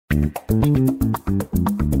This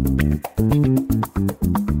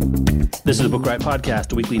is the Book Riot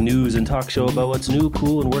Podcast, a weekly news and talk show about what's new,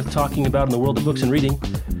 cool, and worth talking about in the world of books and reading.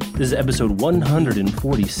 This is episode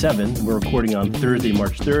 147. We're recording on Thursday,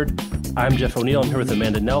 March 3rd. I'm Jeff O'Neill. I'm here with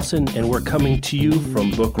Amanda Nelson, and we're coming to you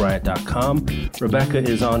from BookRiot.com. Rebecca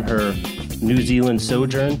is on her New Zealand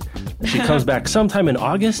sojourn. She comes back sometime in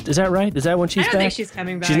August. Is that right? Is that when she's back? I don't think she's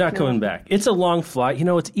coming back. She's not coming back. It's a long flight. You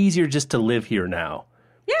know, it's easier just to live here now.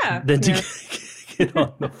 Yeah. Than to get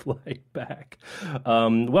on the flight back.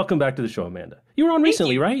 Welcome back to the show, Amanda. You were on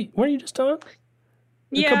recently, right? Weren't you just on?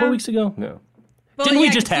 A couple of weeks ago? No. Well, Didn't we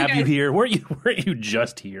just have you here? Weren't you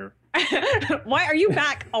just here? Why are you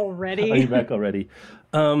back already? Are you back already?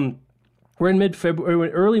 We're in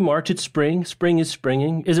mid-February, early March. It's spring. Spring is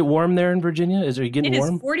springing. Is it warm there in Virginia? Are you getting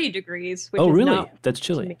warm? It is 40 degrees. Which oh, is really? Not That's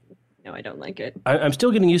chilly. No, I don't like it. I'm still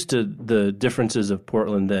getting used to the differences of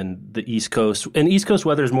Portland than the East Coast. And East Coast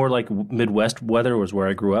weather is more like Midwest weather, was where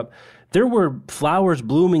I grew up. There were flowers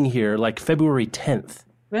blooming here like February 10th.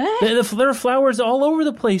 What? There are flowers all over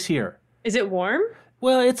the place here. Is it warm?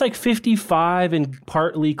 Well, it's like 55 and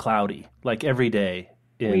partly cloudy, like every day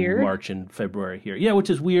in March and February here. Yeah, which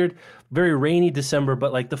is weird. Very rainy December,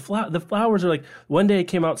 but like the flowers are like, one day I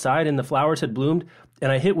came outside and the flowers had bloomed,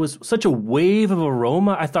 and I hit was such a wave of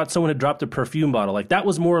aroma, I thought someone had dropped a perfume bottle. Like that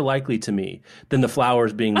was more likely to me than the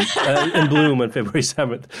flowers being in bloom on February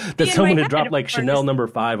 7th, that someone had dropped like Chanel No.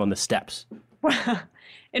 5 on the steps.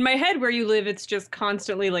 In my head where you live, it's just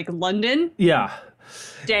constantly like London. Yeah.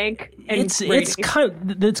 Dank and it's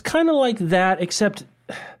kind of like that, except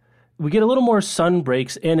we get a little more sun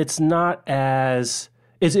breaks, and it's not as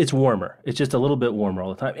it's warmer. It's just a little bit warmer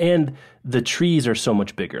all the time, and the trees are so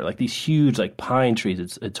much bigger. Like these huge like pine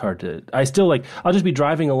trees. It's hard to. I'll just be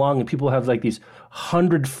driving along, and people have like these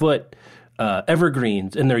 100-foot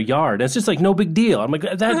evergreens in their yard. It's just like no big deal. I'm like,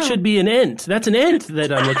 that should be an ent. That's an ent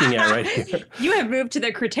that I'm looking at right here. You have moved to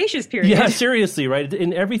the Cretaceous period. Yeah, seriously, right?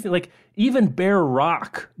 In everything, like even bare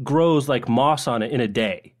rock grows like moss on it in a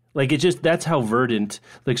day. Like that's how verdant,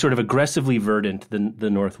 like sort of aggressively verdant the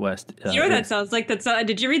Northwest. You know what that sounds like?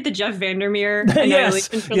 Did you read the Jeff Vandermeer yes,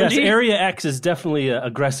 Area X is definitely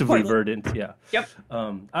aggressively verdant. Yeah. Yep.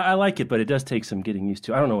 I like it, but it does take some getting used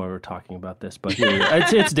to. I don't know why we're talking about this, but here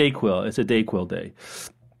it's Dayquil. It's a Dayquil day.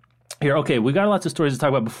 Here, okay, we got lots of stories to talk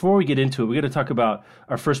about. Before we get into it, we got to talk about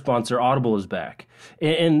our first sponsor. Audible is back,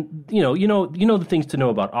 and you know the things to know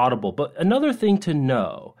about Audible. But another thing to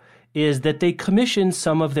know is that they commission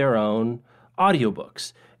some of their own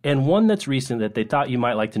audiobooks. And one that's recent that they thought you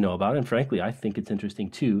might like to know about, and frankly, I think it's interesting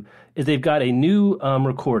too, is they've got a new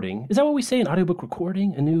recording. Is that what we say, an audiobook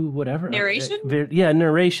recording? A new whatever? Narration?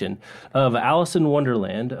 Narration of Alice in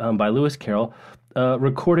Wonderland by Lewis Carroll,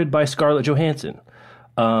 recorded by Scarlett Johansson.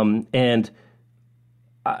 And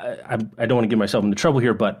I don't want to get myself into trouble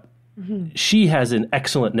here, but she has an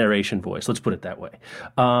excellent narration voice. Let's put it that way.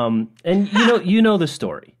 And you know the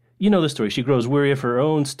story. You know the story. She grows weary of her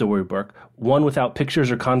own storybook, one without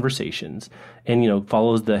pictures or conversations, and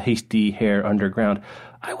follows the hasty hare underground.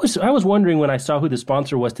 I was wondering when I saw who the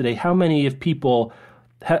sponsor was today, how many of people.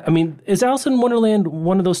 Is Alice in Wonderland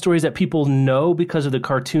one of those stories that people know because of the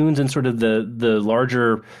cartoons and sort of the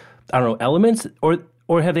larger, elements,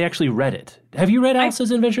 or have they actually read it? Have you read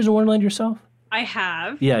Alice's Adventures in Wonderland yourself? I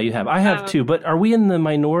have. Yeah, you have. I have too. But are we in the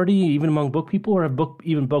minority even among book people, or have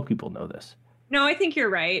even book people know this? No, I think you're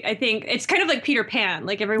right. I think it's kind of like Peter Pan.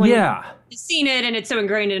 Like everyone has seen it, and it's so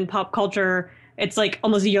ingrained in pop culture. It's like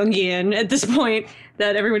almost Jungian at this point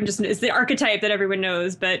that everyone just is the archetype that everyone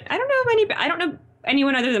knows. But I don't know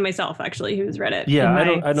anyone other than myself actually who's read it. Yeah,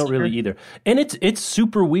 I don't really either. And it's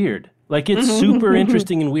super weird. Like it's super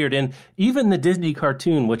interesting and weird. And even the Disney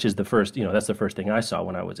cartoon, which is the first, that's the first thing I saw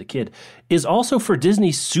when I was a kid, is also for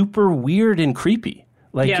Disney super weird and creepy.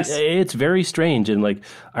 Like, It's very strange. And like,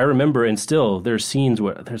 I remember, and still there's scenes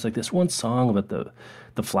where there's like this one song about the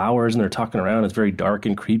flowers and they're talking around. It's very dark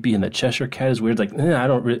and creepy. And the Cheshire Cat is weird. Like, I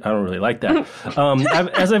don't really like that.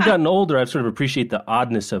 As I've gotten older, I've sort of appreciate the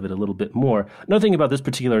oddness of it a little bit more. Another thing about this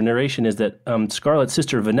particular narration is that Scarlett's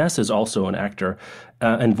sister Vanessa is also an actor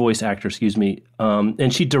and voice actor,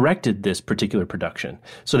 and she directed this particular production.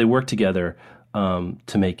 So they worked together to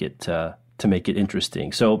make it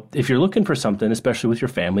interesting. So if you're looking for something, especially with your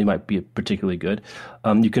family, might be particularly good,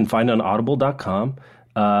 you can find it on audible.com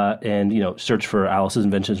and search for Alice's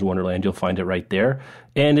Adventures in Wonderland. You'll find it right there.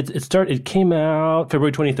 And it came out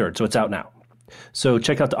February 23rd, so it's out now. So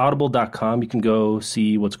check out the audible.com. You can go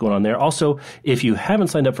see what's going on there. Also, if you haven't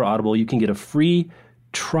signed up for Audible, you can get a free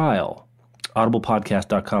trial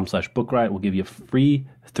audiblepodcast.com/book riot will give you a free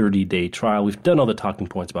 30-day trial. We've done all the talking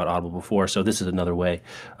points about Audible before, so this is another way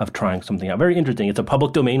of trying something out. Very interesting. It's a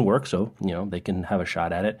public domain work, so they can have a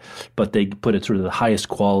shot at it, but they put it sort of the highest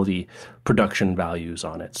quality production values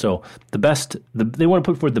on it. So they want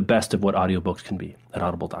to put forward the best of what audiobooks can be at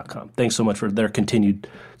audible.com. Thanks so much for their continued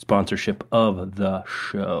sponsorship of the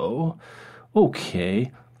show. Okay.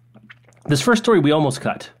 This first story we almost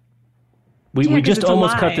cut. We just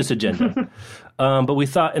almost cut this agenda. But we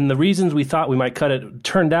thought, and the reasons we thought we might cut it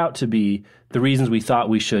turned out to be the reasons we thought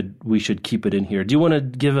we should keep it in here. Do you want to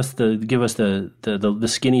give us the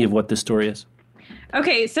skinny of what this story is?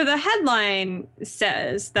 Okay, so the headline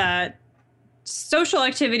says that social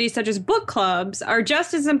activities such as book clubs are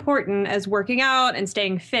just as important as working out and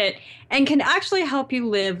staying fit and can actually help you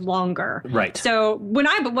live longer. Right. So when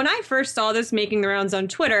I first saw this making the rounds on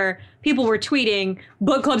Twitter, people were tweeting,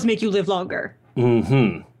 book clubs make you live longer.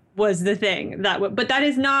 Mm-hmm. Was the thing. But that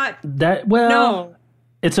is not... That, well... No.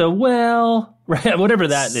 It's a right, whatever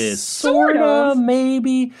that is. Sort of.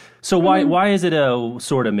 Maybe. So why is it a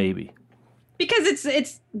sort of maybe? Because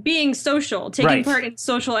it's being social, taking part in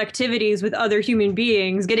social activities with other human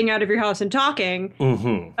beings, getting out of your house and talking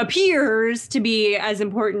appears to be as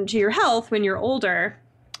important to your health when you're older.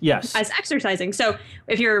 Yes. As exercising. So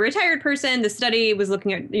if you're a retired person, the study was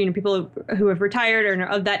looking at people who have retired or are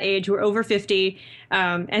of that age who are over 50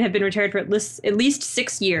 and have been retired for at least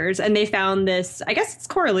 6 years, and they found this. I guess it's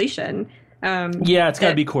correlation. It's got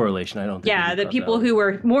to be correlation. I don't think. Yeah, that people who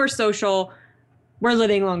were more social were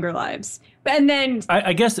living longer lives. And then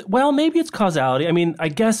I guess, well, maybe it's causality. I mean, I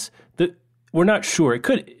guess that we're not sure. It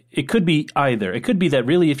could be either. It could be that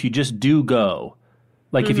really if you just do go,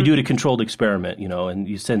 like if you do a controlled experiment, and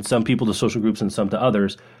you send some people to social groups and some to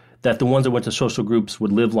others, that the ones that went to social groups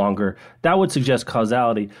would live longer. That would suggest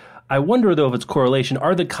causality. I wonder, though, if it's correlation.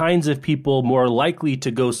 Are the kinds of people more likely to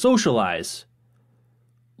go socialize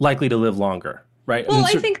likely to live longer, right? Well,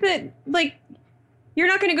 I think that, you're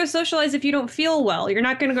not going to go socialize if you don't feel well. You're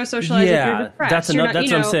not going to go socialize if you're depressed. That's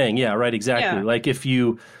what I'm saying. Yeah, right, exactly. Yeah. Like if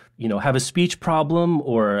you have a speech problem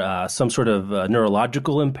or some sort of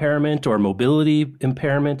neurological impairment or mobility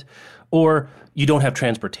impairment, or you don't have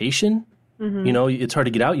transportation, it's hard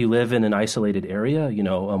to get out. You live in an isolated area,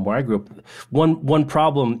 where I grew up. One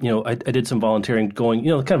problem, I did some volunteering going,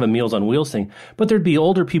 kind of a Meals on Wheels thing, but there'd be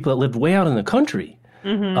older people that lived way out in the country.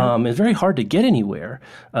 It's very hard to get anywhere.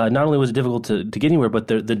 Not only was it difficult to get anywhere, but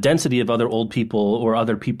the density of other old people or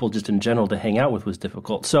other people just in general to hang out with was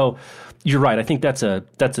difficult. So you're right. I think that's a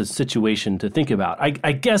situation to think about.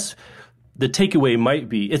 I guess the takeaway might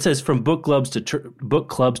be, it says from book clubs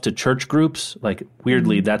to church groups. Like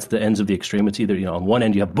weirdly, that's the ends of the extreme. It's either, on one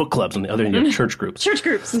end you have book clubs, on the other end you have church groups. Church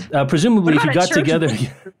groups. Presumably if you got together.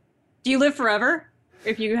 Do you live forever?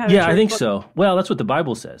 If you have I think so. Well, that's what the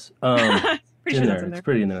Bible says. In there. It's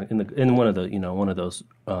pretty in one of the one of those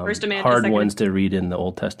hard ones to read in the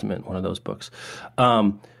Old Testament, one of those books.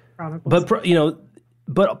 But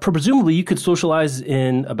presumably you could socialize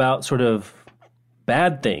in about sort of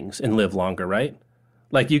bad things and live longer, right?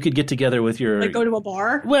 Like you could get together with your go to a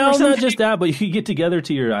bar. Well, not just that, but you could get together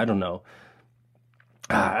to your I'm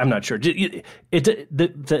not sure. The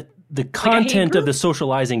content of the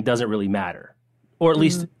socializing doesn't really matter. Or at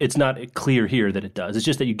least it's not clear here that it does. It's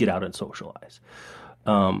just that you get out and socialize.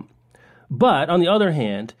 But on the other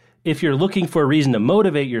hand, if you're looking for a reason to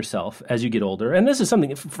motivate yourself as you get older, and this is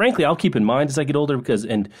something, frankly, I'll keep in mind as I get older because,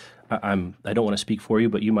 I don't want to speak for you,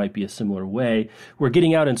 but you might be a similar way, where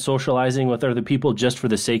getting out and socializing with other people just for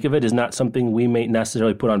the sake of it is not something we may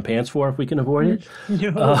necessarily put on pants for if we can avoid it.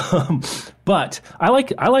 No. But I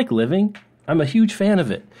like living. I'm a huge fan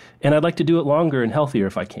of it, and I'd like to do it longer and healthier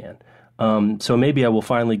if I can. So maybe I will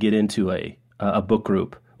finally get into a book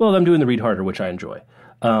group. Well, I'm doing the Read Harder, which I enjoy.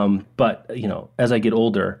 But as I get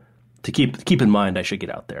older, to keep in mind, I should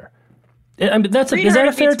get out there. Is that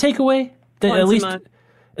a fair takeaway? That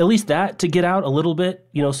at least that to get out a little bit,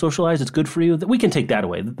 socialize. It's good for you. We can take that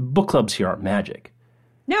away. The book clubs here aren't magic.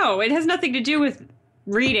 No, it has nothing to do with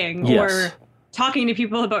reading or talking to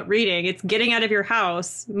people about reading. It's getting out of your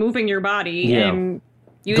house, moving your body, and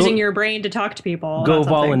using your brain to talk to people. Go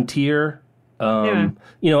volunteer.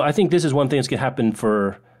 I think this is one thing that's going to happen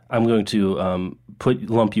for. I'm going to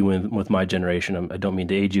lump you in with my generation. I don't mean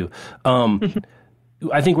to age you.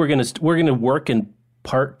 I think we're gonna work in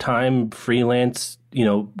part-time freelance,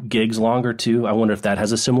 gigs longer too. I wonder if that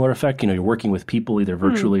has a similar effect. You're working with people either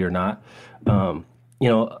virtually or not. My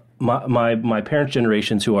parents'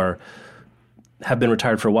 generations who have been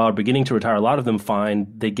retired for a while, are beginning to retire. A lot of them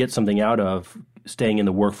find they get something out of staying in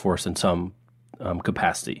the workforce in some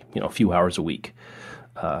capacity, a few hours a week.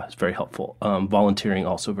 It's very helpful. Volunteering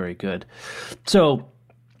also very good. So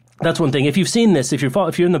that's one thing. If you've seen this, if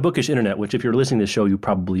you're in the bookish internet, which if you're listening to the show, you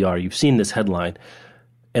probably are, you've seen this headline,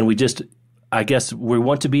 and I guess we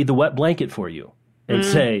want to be the wet blanket for you and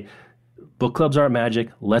say, book clubs aren't magic.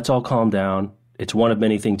 Let's all calm down. It's one of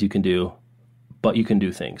many things you can do, but you can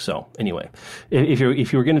do things. So anyway, if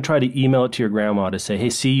you're going to try to email it to your grandma to say, hey,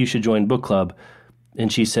 see, you should join book club,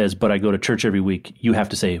 and she says, but I go to church every week, you have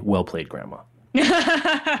to say, well played, Grandma.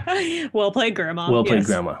 Well played, Grandma. Well played, yes.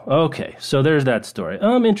 Grandma. Okay, so there's that story.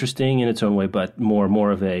 Interesting in its own way, but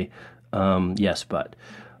more of a yes, but.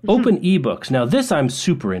 Open ebooks. Now, this I'm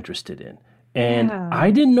super interested in. And I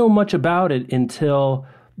didn't know much about it until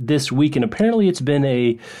this week, and apparently it's been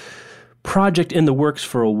a project in the works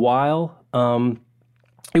for a while.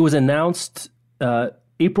 It was announced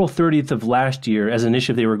April 30th of last year as an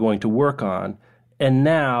initiative they were going to work on, and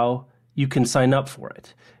now you can sign up for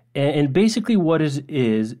it. And basically what it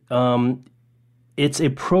is, it's a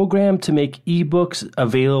program to make ebooks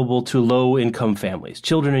available to low-income families,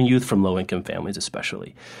 children and youth from low-income families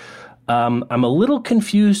especially. I'm a little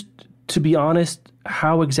confused, to be honest,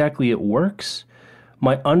 how exactly it works.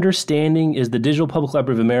 My understanding is the Digital Public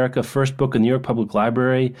Library of America, First Book, and New York Public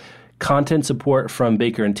Library, content support from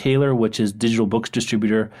Baker & Taylor, which is digital books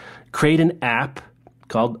distributor, create an app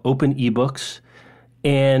called Open eBooks,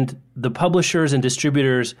 and the publishers and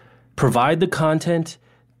distributors provide the content,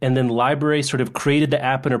 and then libraries sort of created the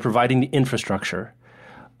app and are providing the infrastructure.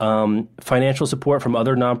 Financial support from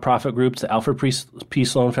other nonprofit groups, the Alfred P.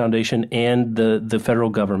 Sloan Foundation, and the federal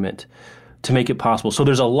government to make it possible. So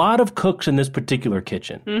there's a lot of cooks in this particular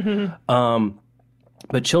kitchen.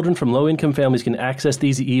 But children from low-income families can access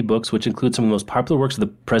these ebooks, which include some of the most popular works of the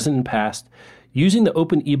present and past, using the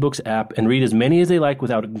Open eBooks app, and read as many as they like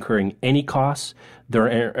without incurring any costs. There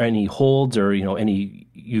are any holds or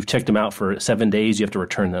you've checked them out for 7 days, you have to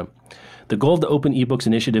return them. The goal of the Open eBooks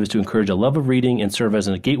initiative is to encourage a love of reading and serve as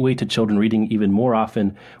a gateway to children reading even more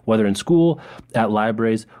often, whether in school, at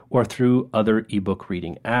libraries, or through other ebook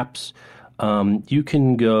reading apps. You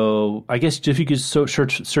can go, I guess if you could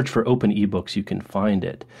search for Open eBooks, you can find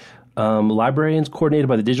it. Librarians coordinated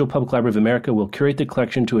by the Digital Public Library of America will curate the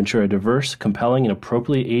collection to ensure a diverse, compelling, and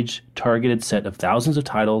appropriately age-targeted set of thousands of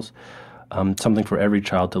titles, something for every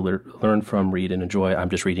child to learn from, read, and enjoy. I'm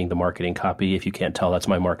just reading the marketing copy. If you can't tell, that's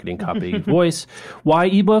my marketing copy voice. Why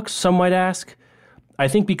ebooks, some might ask? I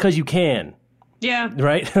think because you can. Yeah.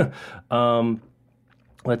 Right?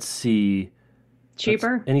 Let's see.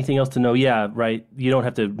 Cheaper? Anything else to know? Yeah, right. You don't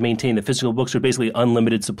have to maintain the physical books. They're basically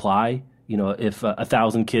unlimited supply. You know, if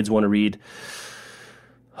 1,000 kids want to read,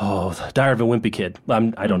 Diary of a Wimpy Kid,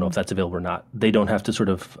 I don't know if that's available or not. They don't have to sort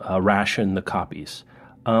of ration the copies.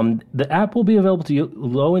 The app will be available to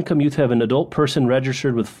low-income youth who have an adult person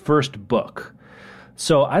registered with First Book.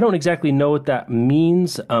 So I don't exactly know what that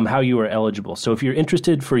means, how you are eligible. So if you're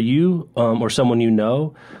interested for you or someone you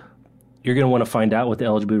know, you're going to want to find out what the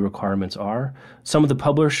eligibility requirements are. Some of the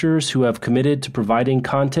publishers who have committed to providing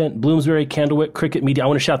content, Bloomsbury, Candlewick, Cricket Media. I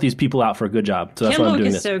want to shout these people out for a good job. So that's why I'm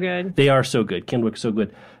doing this. Candlewick is so good. They are so good. Candlewick is so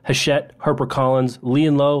good. Hachette, HarperCollins, Lee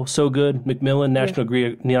and Low, so good. Macmillan,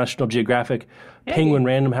 National Geographic, Penguin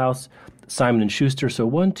Random House, Simon & Schuster. So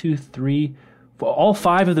 1, 2, 3, 4, all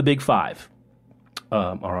 5 of the big 5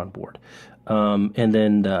 are on board. And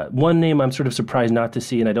then one name I'm sort of surprised not to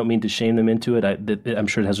see, and I don't mean to shame them into it. I'm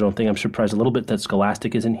sure it has their own thing. I'm surprised a little bit that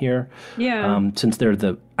Scholastic isn't here. Yeah. Since they're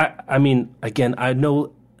I mean, again, I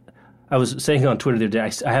know, I was saying on Twitter the other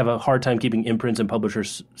day, I have a hard time keeping imprints and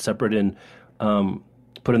publishers separate and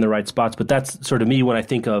put in the right spots. But that's sort of me when I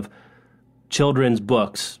think of children's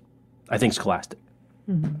books, I think Scholastic.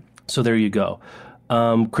 Mm-hmm. So there you go.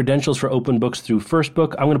 Credentials for open books through First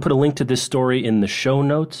Book. I'm going to put a link to this story in the show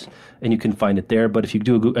notes, and you can find it there. But if you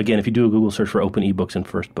do a Google search for Open eBooks and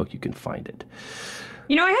First Book, you can find it.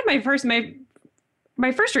 You know, I had my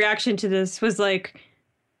first reaction to this was like,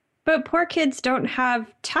 but poor kids don't have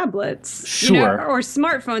tablets, sure, or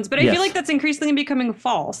smartphones. But I feel like that's increasingly becoming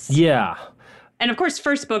false. Yeah. And of course,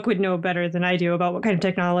 First Book would know better than I do about what kind of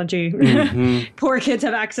technology poor kids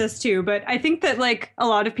have access to. But I think that like a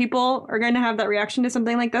lot of people are going to have that reaction to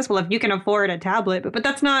something like this. Well, if you can afford a tablet, but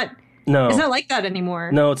that's not. No, it's not like that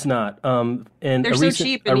anymore. No, it's not. And they're so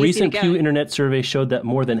cheap. And a recent Pew Internet survey showed that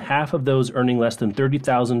more than half of those earning less than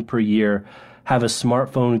 $30,000 per year have a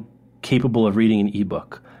smartphone capable of reading an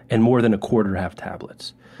ebook, and more than a quarter have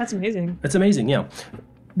tablets. That's amazing. That's amazing. Yeah.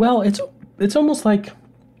 Well, it's almost like.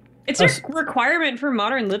 It's a requirement for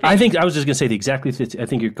modern living. I was just going to say I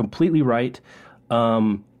think you're completely right.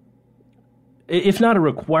 If not a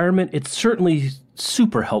requirement, it's certainly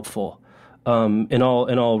super helpful. in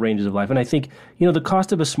all ranges of life. And I think, the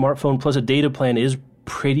cost of a smartphone plus a data plan is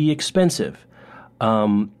pretty expensive.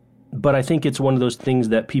 But I think it's one of those things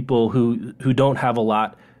that people who don't have a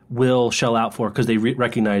lot will shell out for because they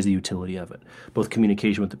recognize the utility of it, both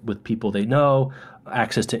communication with people they know,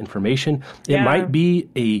 access to information. It might be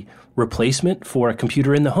a replacement for a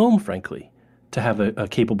computer in the home, frankly, to have a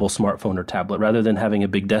capable smartphone or tablet. Rather than having a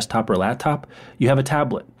big desktop or laptop, you have a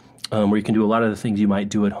tablet where you can do a lot of the things you might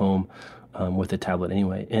do at home with a tablet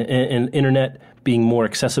anyway. And internet being more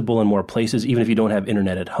accessible in more places, even if you don't have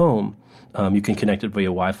internet at home, you can connect it via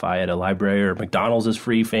Wi-Fi at a library, or McDonald's is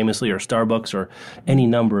free famously, or Starbucks, or any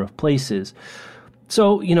number of places.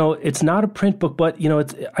 So, it's not a print book, but,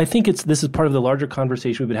 I think this is part of the larger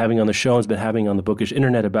conversation we've been having on the show and has been having on the Bookish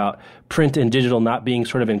Internet about print and digital not being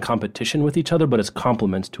sort of in competition with each other, but as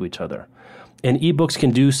complements to each other. And ebooks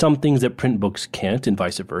can do some things that print books can't, and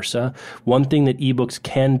vice versa. One thing that ebooks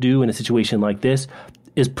can do in a situation like this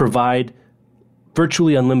is provide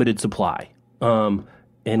virtually unlimited supply.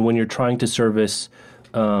 And when you're trying to service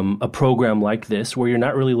a program like this, where you're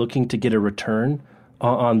not really looking to get a return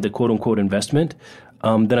on the quote-unquote investment,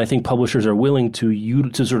 then I think publishers are willing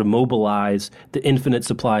to sort of mobilize the infinite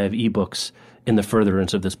supply of ebooks in the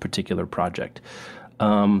furtherance of this particular project.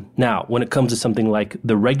 Now, when it comes to something like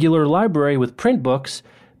the regular library with print books,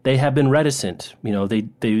 they have been reticent.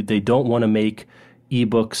 They don't want to make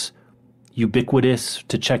ebooks ubiquitous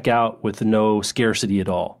to check out with no scarcity at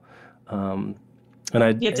all.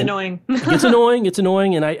 It's annoying. It's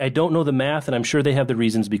annoying, and I don't know the math, and I'm sure they have the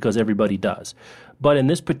reasons because everybody does. But in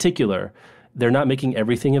this particular, they're not making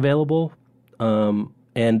everything available, and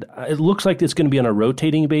it looks like it's going to be on a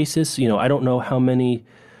rotating basis. I don't know how many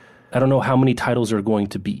titles are going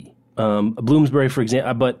to be. Bloomsbury, for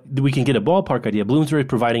example, but we can get a ballpark idea. Bloomsbury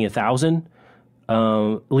providing 1,000.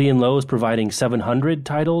 Lee and Low is providing 700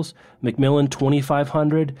 titles. Macmillan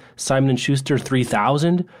 2,500. Simon & Schuster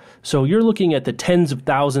 3,000. So you're looking at the tens of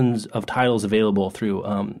thousands of titles available through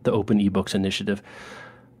the Open eBooks initiative.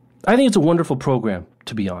 I think it's a wonderful program,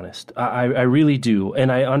 to be honest. I really do.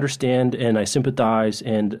 And I understand and I sympathize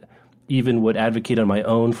and even would advocate on my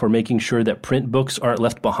own for making sure that print books aren't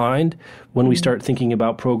left behind when we start thinking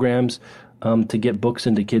about programs to get books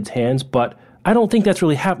into kids' hands. But I don't think that's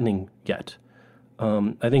really happening yet.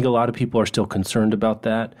 I think a lot of people are still concerned about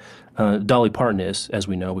that. Dolly Parton is, as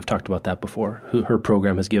we know. We've talked about that before. Her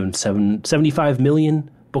program has given 75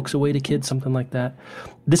 million books away to kids, something like that.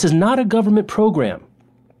 This is not a government program.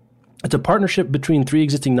 It's a partnership between 3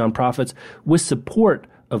 existing nonprofits with support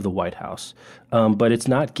of the White House. But it's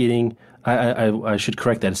not getting, I should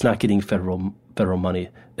correct that, it's not getting federal money.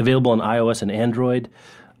 Available on iOS and Android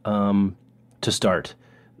to start.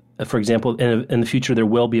 For example, in the future, there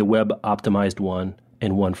will be a web-optimized one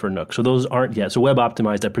and one for Nook. So those aren't yet. So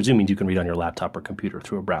web-optimized, I presume, means you can read on your laptop or computer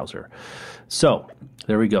through a browser. So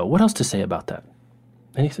there we go. What else to say about that?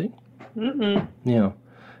 Anything? Yeah.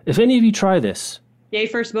 If any of you try this. Yay,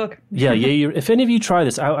 first book. Yeah, yay. If any of you try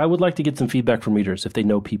this, I would like to get some feedback from readers if they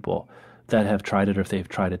know people that have tried it or if they've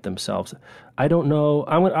tried it themselves. I don't know.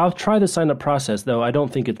 I'll try the sign-up process, though I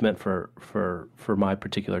don't think it's meant for my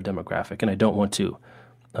particular demographic, and I don't want to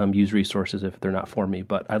use resources if they're not for me,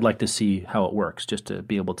 but I'd like to see how it works just to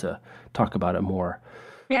be able to talk about it more.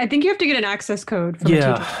 Yeah, I think you have to get an access code from a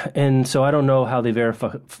teacher. And so I don't know how they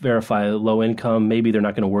verify low income. Maybe they're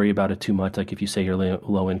not going to worry about it too much. Like if you say you're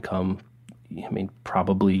low income,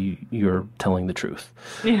 probably you're telling the truth.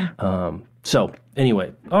 Yeah. So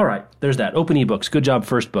anyway, all right, there's that. Open eBooks. Good job,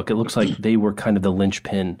 First Book. It looks like they were kind of the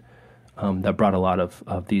linchpin that brought a lot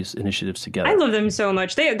of these initiatives together. I love them so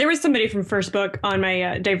much. There was somebody from First Book on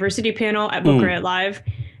my diversity panel at Book Riot Live,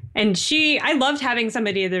 and I loved having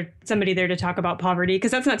somebody there to talk about poverty,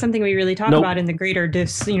 because that's not something we really talk about in the greater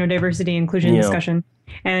diversity inclusion discussion.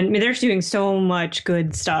 And they're doing so much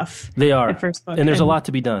good stuff. They are at First Book, and there's a lot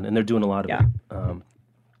to be done, and they're doing a lot of it.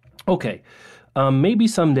 Okay. Maybe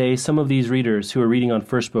someday some of these readers who are reading on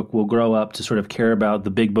First Book will grow up to sort of care about the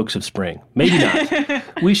big books of spring. Maybe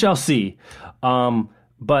not. We shall see.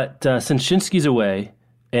 But since Shinsky's away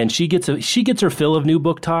and she gets her fill of new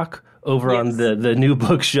book talk over on the New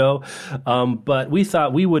Book Show, but we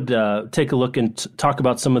thought we would take a look and talk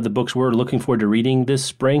about some of the books we're looking forward to reading this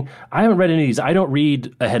spring. I haven't read any of these. I don't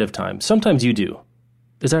read ahead of time. Sometimes you do.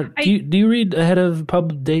 Is that do you read ahead of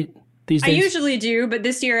pub date? These days? I usually do, but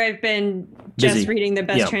this year I've been just reading the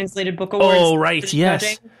Best Translated Book Oh, Awards. right.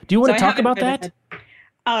 Yes. Do you want to talk about that?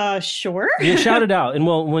 Sure. Yeah, shout it out. And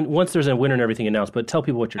once there's a winner and everything announced, but tell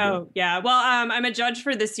people what you're doing. Oh, yeah. Well, I'm a judge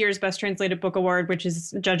for this year's Best Translated Book Award, which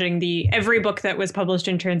is judging every book that was published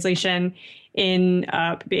in translation in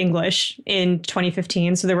English in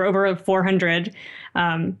 2015. So there were over 400.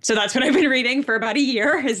 So that's what I've been reading for about a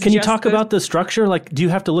year. Can you talk about the structure? Like, do you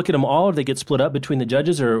have to look at them all, or they get split up between the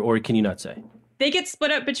judges, or can you not say? They get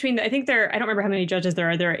split up between, I think I don't remember how many judges there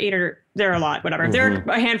are. There are 8 or there are a lot, whatever. Mm-hmm. There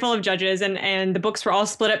are a handful of judges, and the books were all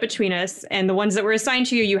split up between us. And the ones that were assigned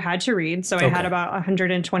to you had to read. So I had about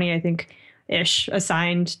 120, I think, ish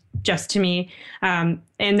assigned just to me. And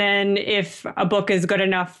then if a book is good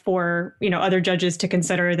enough for, other judges to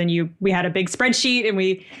consider, then we had a big spreadsheet and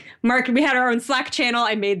we had our own Slack channel.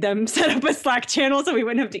 I made them set up a Slack channel so we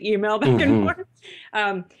wouldn't have to email back and forth.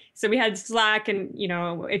 So we had Slack, and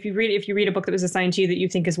if you read a book that was assigned to you that you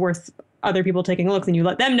think is worth other people taking a look, then you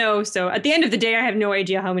let them know. So at the end of the day, I have no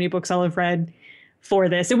idea how many books I'll have read for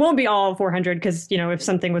this. It won't be all 400 because if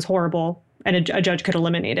something was horrible, and a judge could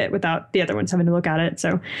eliminate it without the other ones having to look at it.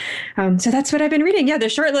 So that's what I've been reading. Yeah, the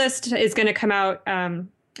short list is going to come out,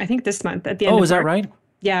 I think this month at the end. Oh, is that right?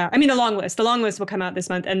 Yeah, I mean the long list. The long list will come out this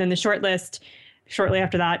month, and then the short list shortly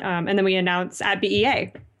after that, and then we announce at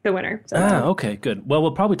BEA the winner. So okay, good. Well,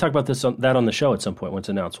 we'll probably talk about that on the show at some point once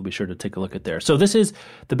announced. We'll be sure to take a look at there. So this is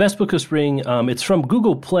the best book of spring. It's from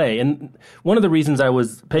Google Play, and one of the reasons I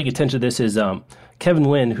was paying attention to this is Kevin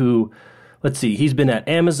Nguyen, who, let's see, he's been at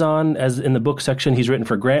Amazon as in the book section. He's written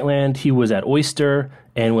for Grantland. He was at Oyster,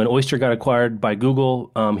 and when Oyster got acquired by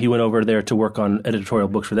Google, he went over there to work on editorial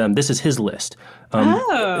books for them. This is his list.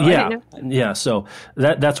 Yeah. So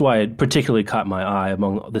that's why it particularly caught my eye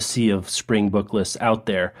among the sea of spring book lists out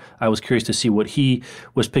there. I was curious to see what he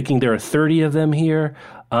was picking. There are 30 of them here.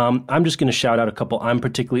 I'm just going to shout out a couple I'm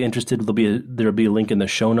particularly interested. There'll be a link in the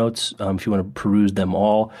show notes if you want to peruse them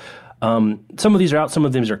all. Some of these are out, some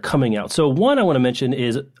of them are coming out. So one I want to mention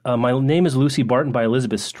is My Name is Lucy Barton by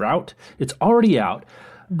Elizabeth Strout. It's already out.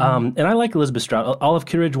 And I like Elizabeth Strout. Olive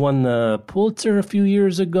Kitteridge won the Pulitzer a few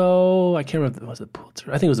years ago. I can't remember, was it Pulitzer?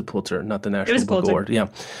 I think it was the Pulitzer, not the National Book Award. Yeah.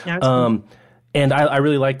 And I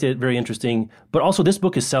really liked it, very interesting. But also this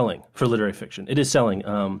book is selling for literary fiction. It is selling.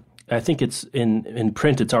 I think it's in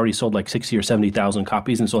print, it's already sold like 60 or 70,000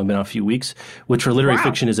 copies, and it's only been out a few weeks, which for literary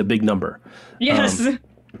fiction is a big number. Yes.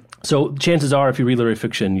 So chances are, if you read literary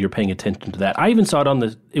fiction, you're paying attention to that. I even saw it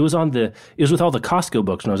it was with all the Costco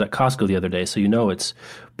books when I was at Costco the other day. So it's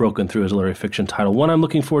broken through as a literary fiction title. One I'm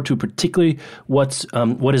looking forward to particularly, What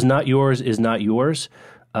Is Not Yours Is Not Yours.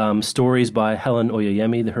 Stories by Helen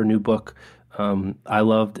Oyeyemi, her new book. I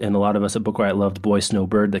loved, and a lot of us at Book Riot loved Boy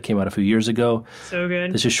Snowbird that came out a few years ago. So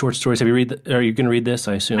good. This is short stories. Are you going to read this,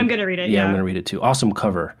 I assume? I'm going to read it, yeah. I'm going to read it too. Awesome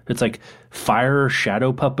cover. It's like fire,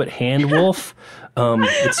 shadow puppet, hand wolf.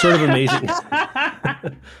 It's sort of amazing.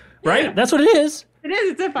 Right? That's what it is. It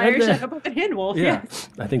is. It's a fire, shadow puppet, hand wolf. Yeah.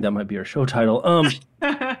 I think that might be our show title.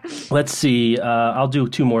 Let's see. I'll do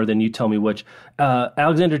 2 more, then you tell me which.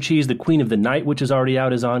 Alexander Cheese, The Queen of the Night, which is already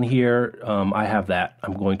out, is on here. I have that.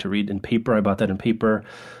 I'm going to read in paper. I bought that in paper.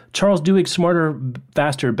 Charles Duhigg, Smarter,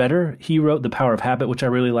 Faster, Better. He wrote The Power of Habit, which I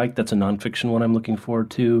really like. That's a nonfiction one I'm looking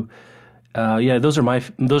forward to. Those are my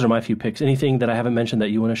few picks. Anything that I haven't mentioned that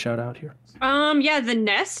you want to shout out here? The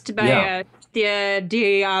Nest by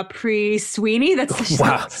D'Aprix Sweeney. That's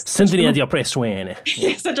wow, Cynthia D'Aprix Sweeney.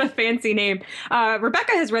 Such a fancy name.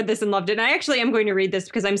 Rebecca has read this and loved it, and I actually am going to read this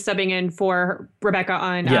because I'm subbing in for Rebecca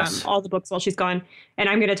on all the books while she's gone, and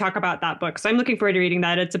I'm going to talk about that book. So I'm looking forward to reading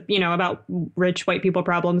that. It's about rich white people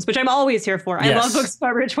problems, which I'm always here for. I love books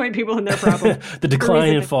about rich white people and their problems. The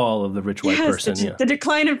decline and fall of the rich white person. The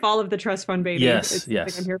decline and fall of the trust fund baby. Yes.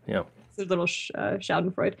 I'm here for. Yeah. It's a little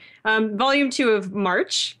Schadenfreude. Volume 2 of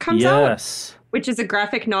March comes out, which is a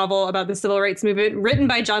graphic novel about the civil rights movement, written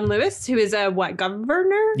by John Lewis, who is a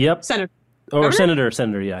governor? Yep. Senator. Or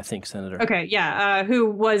senator. Yeah, I think senator. Okay, yeah. Who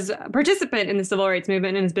was a participant in the civil rights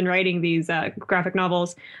movement and has been writing these graphic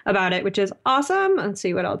novels about it, which is awesome. Let's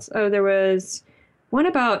see what else. Oh, there was one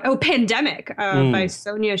about Pandemic by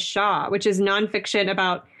Sonia Shaw, which is nonfiction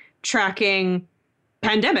about tracking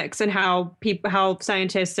pandemics and how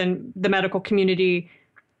scientists and the medical community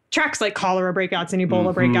tracks like cholera breakouts and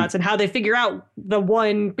Ebola breakouts and how they figure out the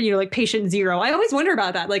one, like patient 0. I always wonder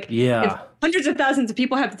about that. Like, if hundreds of thousands of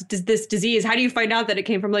people have this disease, how do you find out that it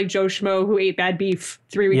came from like Joe Schmo who ate bad beef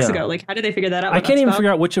 3 weeks ago? Like, how did they figure that out? I can't even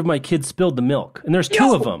figure out which of my kids spilled the milk. And there's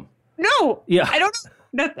 2 of them. No. Yeah. I don't know.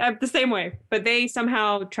 That's the same way, but they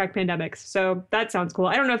somehow track pandemics. So that sounds cool.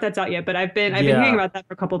 I don't know if that's out yet, but I've been hearing about that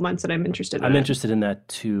for a couple of months, and I'm interested in I'm interested in that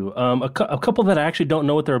too. A couple that I actually don't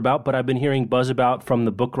know what they're about, but I've been hearing buzz about from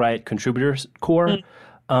the Book Riot Contributors Corps.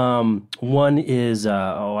 One is,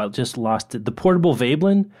 I just lost it. The Portable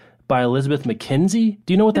Veblen by Elizabeth Mackenzie.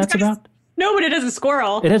 Do you know what that's about? No, but it has a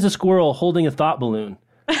squirrel. It has a squirrel holding a thought balloon,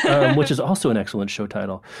 which is also an excellent show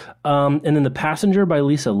title. And then The Passenger by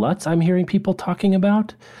Lisa Lutz, I'm hearing people talking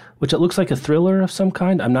about, which it looks like a thriller of some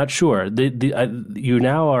kind. I'm not sure. You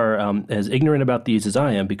now are as ignorant about these as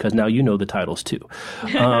I am, because now you know the titles too.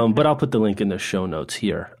 But I'll put the link in the show notes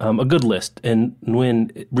here. A good list. And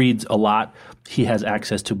Nguyen reads a lot. He has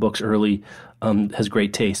access to books early, has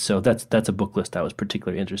great taste. So that's a book list I was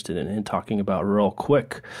particularly interested in talking about real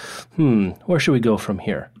quick. Where should we go from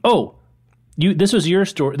here? Oh, this was your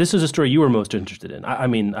story. This is a story you were most interested in. I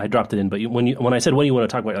mean, I dropped it in, but when I said, what do you want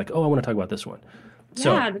to talk about? You're like, oh, I want to talk about this one.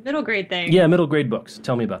 So, yeah, the middle grade thing. Yeah, middle grade books.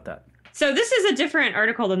 Tell me about that. So this is a different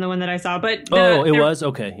article than the one that I saw, but it was?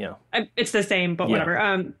 Okay, yeah. It's the same, but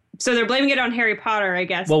whatever. So they're blaming it on Harry Potter, I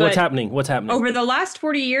guess. Well, what's happening? Over the last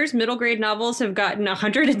 40 years, middle grade novels have gotten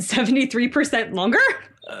 173% longer,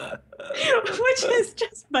 which is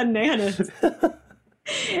just bananas.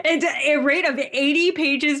 It's a rate of 80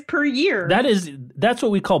 pages per year. That's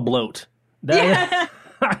what we call bloat.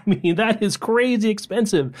 I mean, that is crazy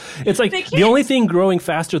expensive. It's like the only thing growing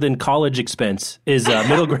faster than college expense is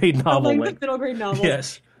middle grade novel. Like the middle grade novels.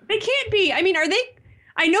 Yes. They can't be. I mean, are they?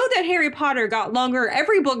 I know that Harry Potter got longer.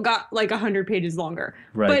 Every book got like 100 pages longer.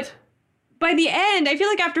 Right. But by the end, I feel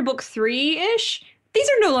like after book 3-ish, these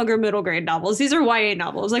are no longer middle grade novels. These are YA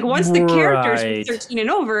novels. Like once the characters were 13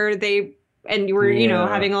 and over, you were,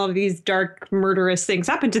 having all of these dark, murderous things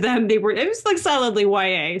happen to them. It was like solidly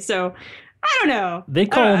YA. So I don't know. They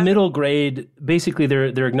call middle grade, basically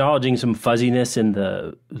they're acknowledging some fuzziness in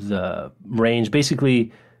the range,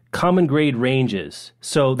 basically common grade ranges.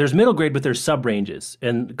 So there's middle grade, but there's sub ranges.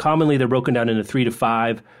 And commonly they're broken down into 3 to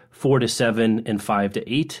 5, 4 to 7, and 5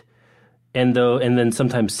 to 8. And then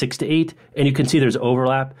sometimes 6 to 8. And you can see there's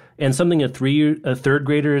overlap. And something a third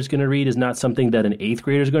grader is going to read is not something that an 8th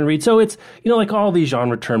grader is going to read. So it's, like all these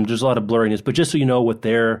genre terms, there's a lot of blurriness, but just so you know what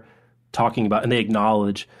they're talking about, and they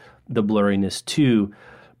acknowledge the blurriness too.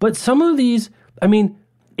 But some of these,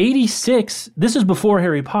 86, this is before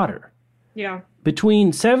Harry Potter. Yeah.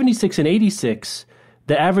 Between 76 and 86,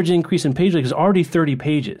 the average increase in page length is already 30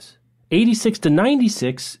 pages. 86 to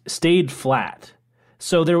 96 stayed flat.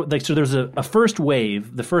 So there's a first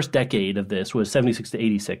wave, the first decade of this was 76 to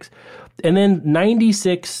 86. And then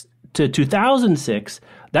 96 to 2006,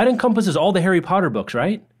 that encompasses all the Harry Potter books,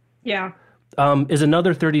 right? Yeah. Is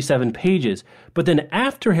another 37 pages. But then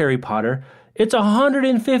after Harry Potter, it's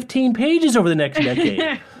 115 pages over the next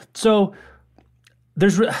decade. So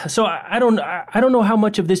I don't know how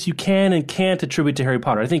much of this you can and can't attribute to Harry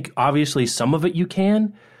Potter. I think obviously some of it you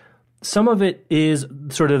can. Some of it is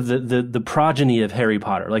sort of the progeny of Harry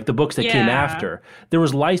Potter, like the books that came after. There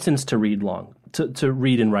was license to read to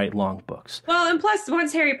read and write long books. Well, and plus,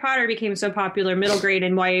 once Harry Potter became so popular, middle grade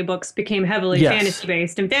and YA books became heavily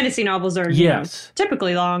fantasy-based, and fantasy novels are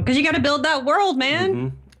typically long, because you got to build that world, man.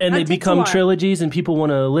 Mm-hmm. And they become trilogies, and people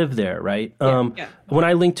want to live there, right? When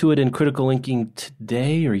I linked to it in Critical Linking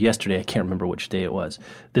today or yesterday, I can't remember which day it was,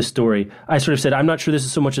 this story, I sort of said, I'm not sure this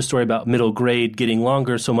is so much a story about middle grade getting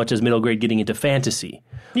longer so much as middle grade getting into fantasy.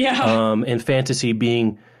 Yeah. And fantasy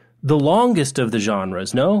being the longest of the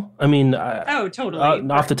genres, no? Totally.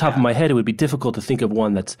 Off the top of my head, it would be difficult to think of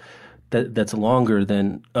one that's longer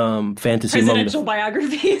than fantasy. Presidential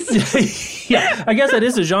biographies. Yeah, I guess that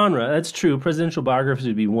is a genre. That's true. Presidential biographies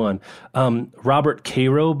would be one. Robert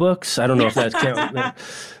Caro books. I don't know if that's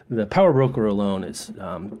the Power Broker alone is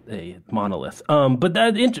a monolith.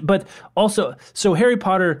 But also, so Harry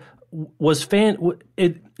Potter was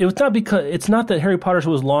It was not because it's not that Harry Potter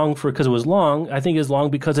was long because it was long. I think it's long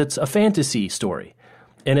because it's a fantasy story,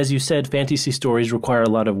 and as you said, fantasy stories require a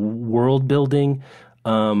lot of world building.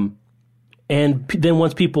 And then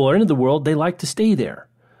once people are into the world, they like to stay there.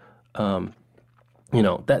 That's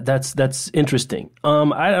interesting.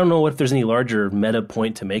 I don't know if there's any larger meta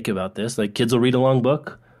point to make about this. Like, kids will read a long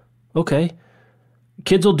book. Okay.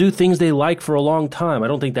 Kids will do things they like for a long time. I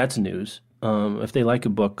don't think that's news. If they like a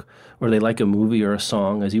book or they like a movie or a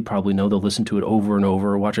song, as you probably know, they'll listen to it over and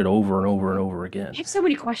over, watch it over and over and over again. I have so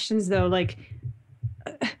many questions, though, like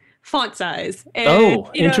font size. And,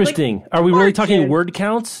 interesting. Are we really talking word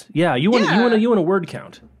counts? Yeah, you want a word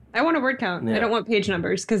count. I want a word count. Yeah. I don't want page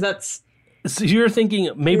numbers, because that's. So you're thinking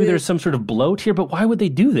maybe there's some sort of bloat here, but why would they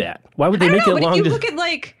do that? Why would they make it long? If you look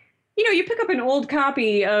at you pick up an old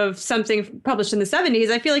copy of something published in the 70s.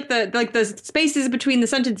 I feel like the spaces between the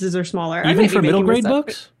sentences are smaller. Even for middle grade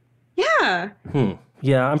books? Yeah.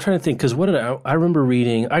 Yeah, I'm trying to think, because what did I remember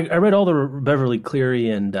reading? I read all the Beverly Cleary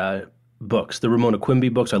and books. The Ramona Quimby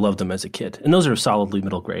books, I loved them as a kid. And those are solidly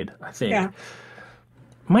middle grade, I think. Yeah.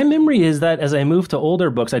 My memory is that as I moved to older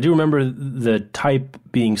books, I do remember the type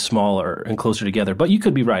being smaller and closer together. But you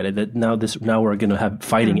could be right that now we're going to have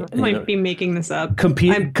fighting. I might be making this up.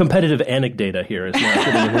 Competitive anecdata here is not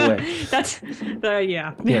getting in the way. That's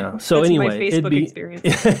yeah. So that's anyway, my Facebook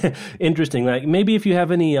experience. Interesting. Like maybe if you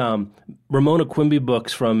have any Ramona Quimby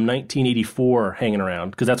books from 1984 hanging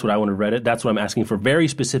around, because that's what I would have read it. That's what I'm asking for. Very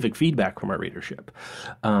specific feedback from our readership.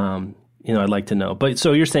 I'd like to know. But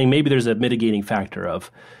so you're saying maybe there's a mitigating factor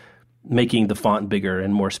of making the font bigger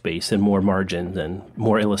and more space and more margins and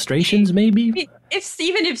more illustrations, maybe? Even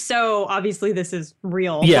if so, obviously this is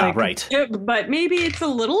real. Yeah, right. But maybe it's a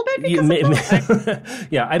little bit because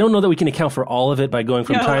yeah, I don't know that we can account for all of it by going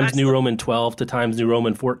from Times New Roman 12 to Times New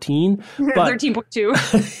Roman 14.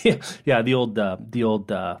 13.2. Yeah, the old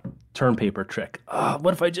term paper trick.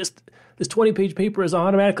 What if I just... This 20-page paper is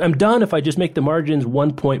automatic. I'm done if I just make the margins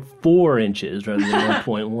 1.4 inches rather than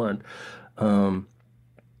 1.1.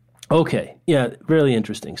 Okay. Yeah, really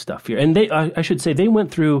interesting stuff here. And I should say, they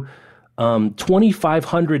went through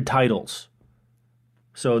 2,500 titles.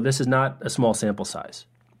 So this is not a small sample size.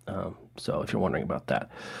 So if you're wondering about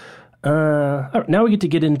that. All right, now we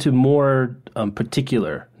get into more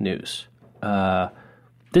particular news.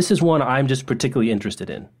 This is one I'm just particularly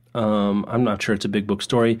interested in. I'm not sure it's a big book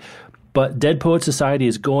story. But Dead Poets Society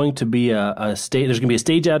is going to be there's going to be a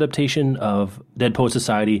stage adaptation of Dead Poets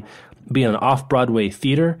Society being an off-Broadway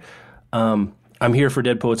theater. I'm here for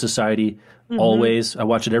Dead Poets Society always. I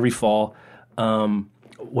watch it every fall.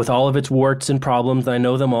 With all of its warts and problems, I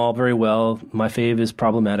know them all very well. My fave is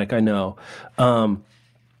problematic, I know.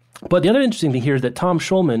 But the other interesting thing here is that Tom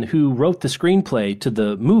Schulman, who wrote the screenplay to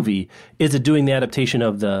the movie, is doing the adaptation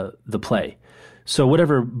of the play. So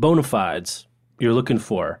whatever bona fides you're looking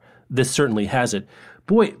for, this certainly has it.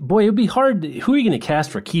 Boy, it'd be hard. Who are you going to cast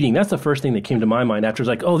for Keating? That's the first thing that came to my mind after. It's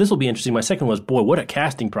like, oh, this will be interesting. My second was, boy, what a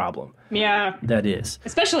casting problem. Yeah. That is.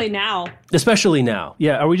 Especially now.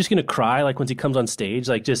 Yeah. Are we just going to cry like once he comes on stage?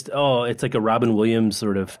 Like just, it's like a Robin Williams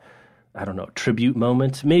sort of, I don't know, tribute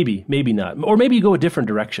moment? Maybe not. Or maybe you go a different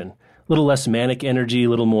direction. A little less manic energy, a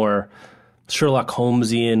little more Sherlock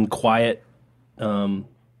Holmesian, quiet narcissism.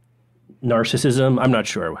 I'm not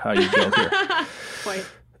sure how you go here. Quite.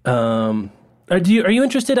 Are you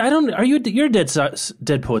interested? You're a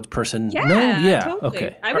Dead Poets person. Yeah, no? Yeah. Totally.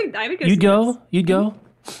 Okay. I would go. You'd go? You'd go?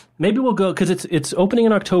 Maybe we'll go because it's opening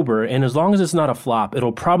in October, and as long as it's not a flop,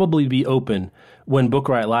 it'll probably be open when Book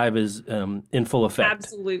Riot Live is in full effect.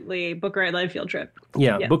 Absolutely. Book Riot Live field trip.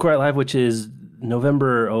 Yeah. Book Riot Live, which is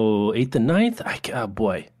November 8th and 9th.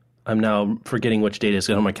 Boy. I'm now forgetting which date it is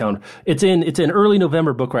on my calendar. It's in early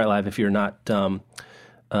November, Book Riot Live, if you're not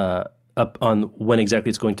up on when exactly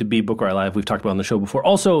it's going to be. Book Riot Live, we've talked about on the show before.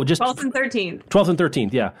 Also, just 12th and 13th. 12th and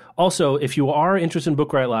 13th, yeah. Also, if you are interested in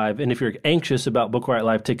Book Riot Live, and if you're anxious about Book Riot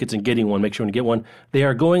Live tickets and getting one, make sure to get one. They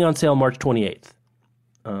are going on sale March 28th.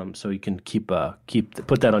 So you can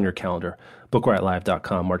put that on your calendar.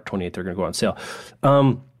 BookRiotLive.com, March 28th, they're going to go on sale.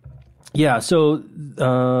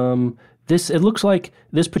 It looks like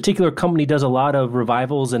this particular company does a lot of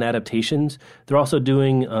revivals and adaptations. They're also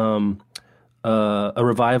doing a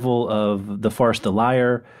revival of The Farce, The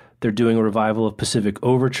Liar. They're doing a revival of Pacific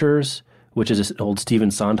Overtures, which is an old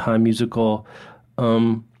Stephen Sondheim musical.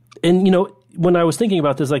 And, when I was thinking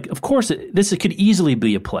about this, like, of course, this could easily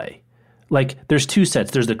be a play. Like, there's two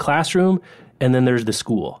sets. There's the classroom, and then there's the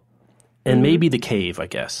school. And maybe the cave, I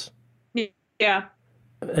guess. Yeah.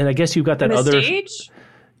 And I guess you've got that and the other... stage?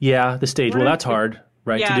 Yeah, the stage. Well, that's hard,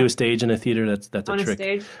 right? Yeah. To do a stage in a theater, that's a trick.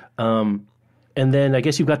 Stage. And then I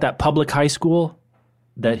guess you've got that public high school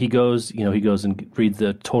that he goes and reads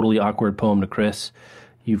the totally awkward poem to Chris.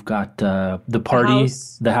 You've got the party,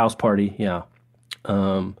 the house party, yeah,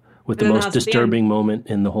 with the most disturbing moment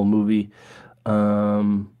in the whole movie.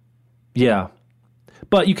 Yeah,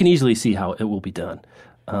 but you can easily see how it will be done.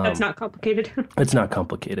 That's not complicated. It's not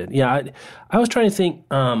complicated. Yeah, I was trying to think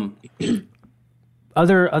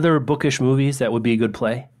other bookish movies that would be a good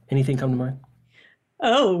play. Anything come to mind?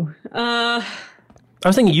 I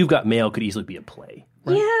was thinking You've Got Mail could easily be a play.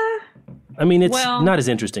 Right? Yeah. I mean, it's not as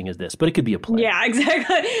interesting as this, but it could be a play. Yeah,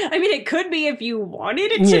 exactly. I mean, it could be if you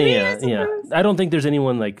wanted it to be. Yeah. I don't think there's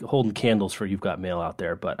anyone like holding candles for You've Got Mail out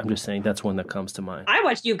there, but I'm just saying that's one that comes to mind. I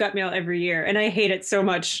watch You've Got Mail every year, and I hate it so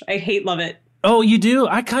much. I love it. Oh, you do?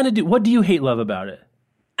 I kind of do. What do you love about it?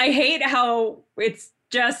 I hate how it's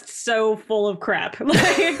just so full of crap. You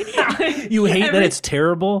hate that it's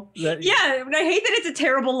terrible? Yeah, I hate that it's a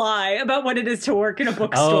terrible lie about what it is to work in a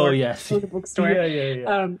bookstore. Oh, yes. In a bookstore.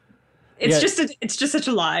 Yeah. It's just such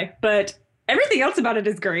a lie, but Everything else about it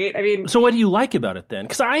is great. I mean, so what do you like about it then?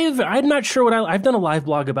 Because I'm not sure what I've done a live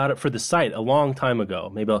blog about it for the site a long time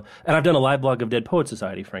ago, and I've done a live blog of Dead Poet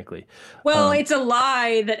Society, frankly. Well, it's a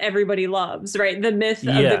lie that everybody loves, right? The myth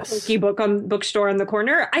of the quirky bookstore on the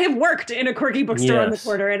corner. I have worked in a quirky bookstore on the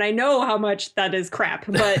corner, and I know how much that is crap.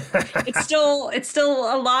 But it's still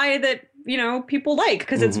a lie that people like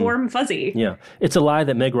because it's warm and fuzzy. Yeah, it's a lie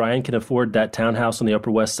that Meg Ryan can afford that townhouse on the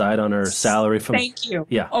Upper West Side on her salary from. Thank you.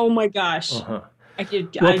 Yeah. Oh my gosh. And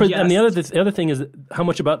the other thing is how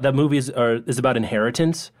much about that movie is about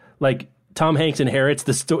inheritance. Like Tom Hanks inherits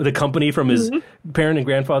the company from his parent and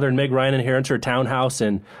grandfather, and Meg Ryan inherits her townhouse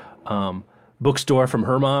and bookstore from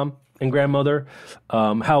her mom and grandmother.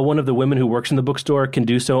 How one of the women who works in the bookstore can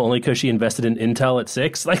do so only because she invested in Intel at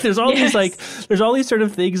 6. Like there's all these sort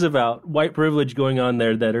of things about white privilege going on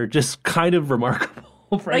there that are just kind of remarkable.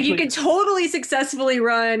 Frankly. Like you can totally successfully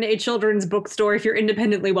run a children's bookstore if you're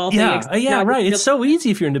independently wealthy. Yeah, right. It's so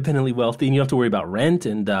easy if you're independently wealthy and you don't have to worry about rent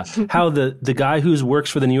and how the guy who works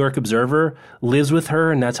for the New York Observer lives with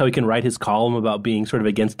her, and that's how he can write his column about being sort of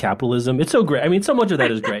against capitalism. It's so great. I mean, so much of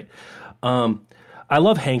that is great. I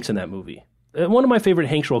love Hanks in that movie. One of my favorite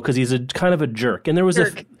Hanks roles because he's a kind of a jerk. And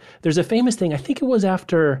there's a famous thing. I think it was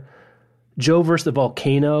after Joe versus the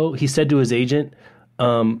Volcano. He said to his agent,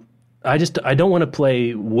 I don't want to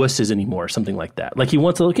play wusses anymore, something like that. Like he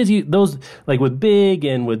wants to, because those, like with Big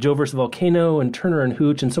and with Joe versus the Volcano and Turner and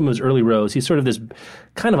Hooch and some of his early roles, he's sort of this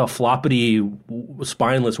kind of a floppity,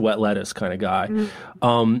 spineless wet lettuce kind of guy.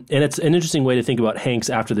 And it's an interesting way to think about Hanks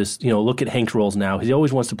after this, look at Hanks' roles now. He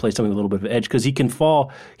always wants to play something with a little bit of edge because he can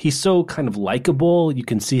fall, he's so kind of likable. You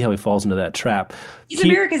can see how he falls into that trap. He's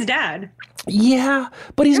America's dad. Yeah,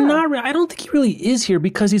 but he's not. I don't think he really is here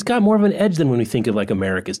because he's got more of an edge than when we think of like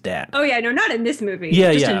America's Dad. Oh yeah, no, not in this movie.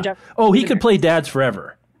 Yeah. He could play dads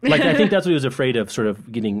forever. Like I think that's what he was afraid of, sort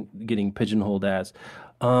of getting pigeonholed as.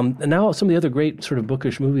 And now some of the other great sort of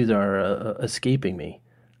bookish movies are escaping me.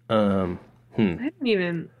 I don't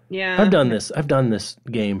even. Yeah, I've done this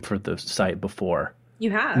game for the site before. You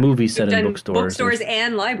have movies set in bookstores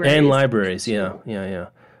and libraries. Yeah.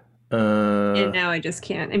 And now I just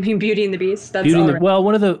can't. I mean, Beauty and the Beast. That's well,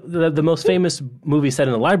 one of the most famous movies set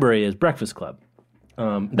in the library is Breakfast Club.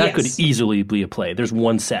 That could easily be a play. There's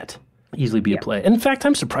one set, easily be a play. And in fact,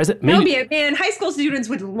 I'm surprised that maybe high school students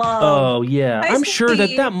would love. Oh yeah, I'm sure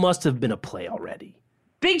that must have been a play already.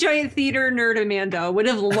 Big giant theater nerd Amanda would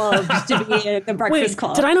have loved to be in the Breakfast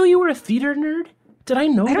Club. Did I know you were a theater nerd? Did I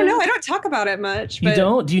know? I don't know. I don't talk about it much. But... You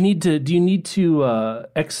don't? Do you need to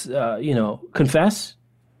confess?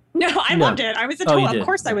 No, I loved it. I was of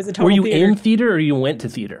course I was a total Were you theater. in theater or you went to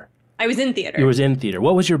theater? I was in theater. You was in theater.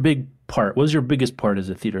 What was your big part? What was your biggest part as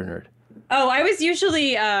a theater nerd? Oh, I was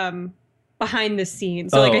usually behind the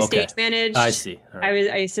scenes. So I stage managed. I see.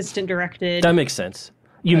 Right. I assistant directed. That makes sense.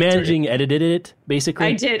 You managing edited it, basically?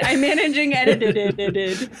 I did. I managing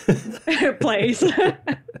edited plays.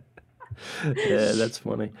 Yeah, that's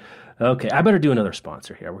funny. Okay, I better do another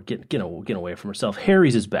sponsor here. We're getting away from ourselves.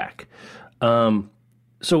 Harry's is back.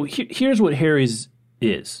 So here's what Harry's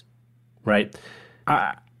is, right?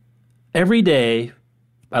 Every day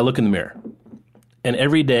I look in the mirror, and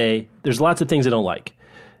every day there's lots of things I don't like.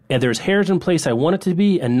 And there's hairs in place I want it to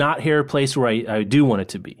be and not hair place where I do want it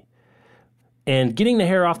to be. And getting the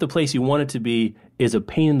hair off the place you want it to be is a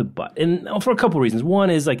pain in the butt. And for a couple of reasons.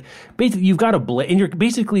 One is like, basically you've got a blade, and you're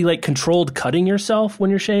basically like controlled cutting yourself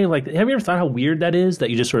when you're shaving. Like, have you ever thought how weird that is?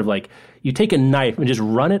 That you just sort of like, you take a knife and just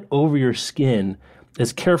run it over your skin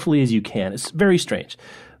as carefully as you can. It's very strange.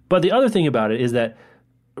 But the other thing about it is that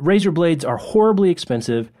razor blades are horribly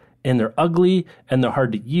expensive, and they're ugly, and they're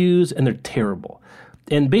hard to use, and they're terrible.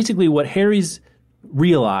 And basically what Harry's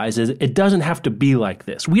realized is it doesn't have to be like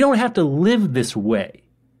this. We don't have to live this way.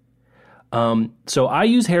 So I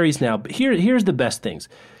use Harry's now, but here's the best things.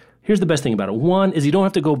 Here's the best thing about it. One is you don't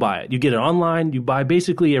have to go buy it. You get it online. You buy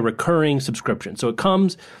basically a recurring subscription. So it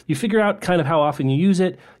comes, you figure out kind of how often you use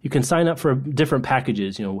it. You can sign up for different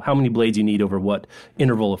packages, how many blades you need over what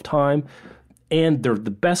interval of time. And they're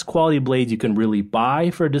the best quality blades you can really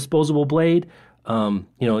buy for a disposable blade.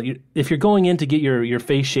 If you're going in to get your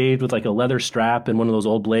face shaved with like a leather strap and one of those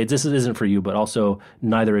old blades, this isn't for you, but also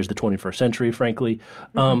neither is the 21st century, frankly.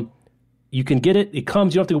 You can get it. It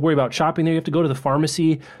comes. You don't have to worry about shopping there. You have to go to the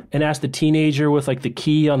pharmacy and ask the teenager with like the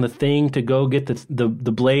key on the thing to go get the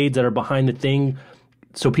blades that are behind the thing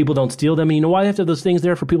so people don't steal them. And you know why they have to have those things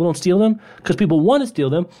there for people don't steal them? Because people want to steal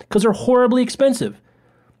them because they're horribly expensive.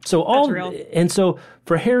 So so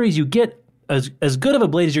for Harry's, you get as good of a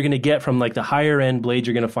blade as you're going to get from like the higher end blades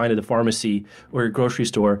you're going to find at the pharmacy or your grocery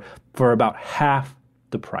store for about half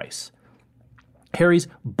the price. Harry's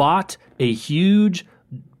bought a huge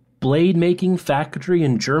blade making factory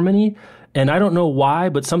in Germany. And I don't know why,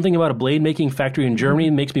 but something about a blade making factory in Germany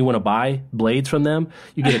makes me want to buy blades from them.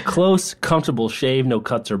 You get a close, comfortable shave, no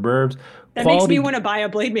cuts or burbs. That makes me want to buy a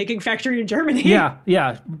blade making factory in Germany.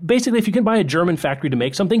 Yeah. Basically, if you can buy a German factory to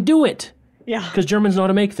make something, do it. Yeah. Because Germans know how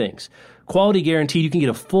to make things. Quality guaranteed. You can get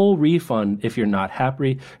a full refund if you're not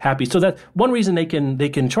happy. So that one reason they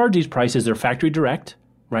can charge these prices, they're factory direct.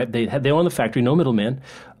 Right, they own the factory, no middleman,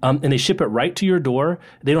 and they ship it right to your door.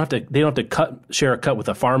 They don't have to share a cut with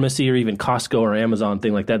a pharmacy or even Costco or Amazon,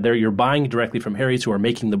 thing like that. You're buying directly from Harry's, who are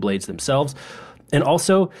making the blades themselves. And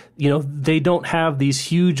also, they don't have these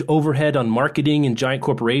huge overhead on marketing and giant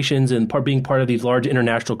corporations and being part of these large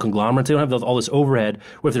international conglomerates. They don't have all this overhead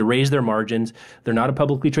where if they raise their margins. They're not a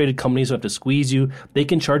publicly traded company, so they have to squeeze you. They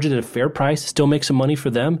can charge it at a fair price, still make some money for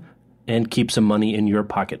them, and keep some money in your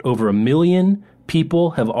pocket. Over 1 million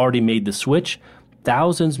people have already made the switch.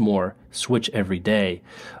 Thousands more switch every day.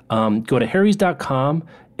 Go to harrys.com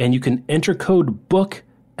and you can enter code BOOK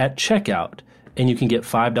at checkout and you can get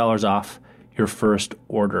 $5 off your first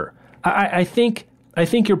order. I think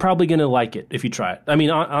you're probably going to like it if you try it. I mean,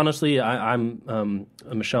 honestly, I'm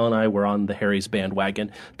Michelle and I were on the Harry's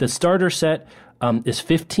bandwagon. The starter set is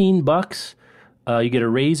 $15. You get a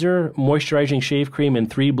razor, moisturizing shave cream, and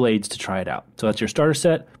 3 blades to try it out. So that's your starter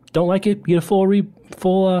set. Don't like it, you get a full refund.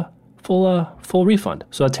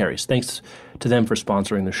 So that's Harry's. Thanks to them for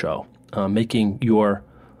sponsoring the show, making your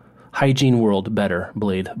hygiene world better,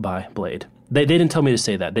 blade by blade. They didn't tell me to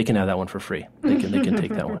say that. They can have that one for free. They can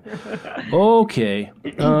take that one. Okay,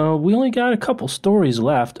 we only got a couple stories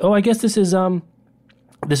left. Oh, I guess this is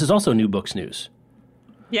also New Books News.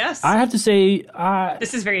 Yes, I have to say,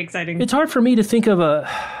 this is very exciting. It's hard for me to think of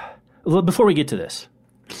before we get to this.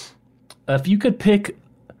 If you could pick.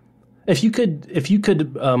 If you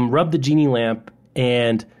could rub the genie lamp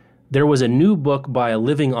and there was a new book by a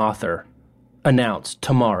living author announced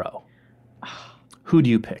tomorrow, who do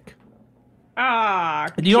you pick?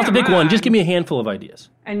 You don't have to pick one. Just give me a handful of ideas.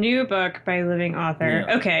 A new book by a living author.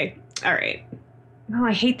 Yeah. Okay. All right. Oh,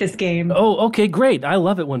 I hate this game. Oh, okay, great. I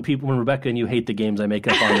love it when Rebecca and you hate the games I make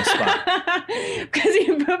up on the spot. Because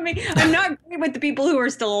you put me, I'm not great with the people who are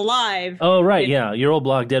still alive. Oh, right, yeah. Your old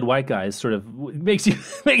blog, Dead White Guys, sort of makes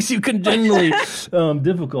you congenially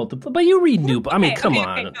difficult. But you read new, I mean, come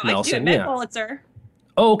on, no, Nelson. I do. Pulitzer.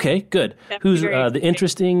 Oh, okay, good. That'd Who's the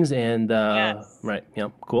Interestings and, yes. Right, yeah,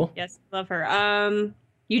 cool. Yes, love her.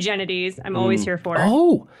 Eugenides, I'm always here for.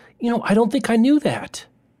 Oh, I don't think I knew that.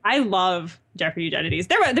 I love Jeffrey Eugenides.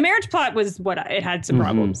 The Marriage Plot was what it had some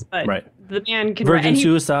problems, but right. The man can Virgin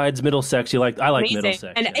Suicides, Middlesex. I like amazing.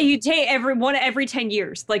 Middlesex, and you take every 10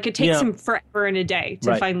 years. Like it takes him forever and a day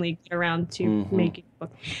to finally get around to making a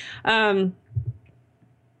book. I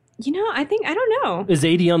don't know. Is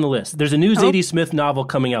Zadie on the list? There's a new Zadie Smith novel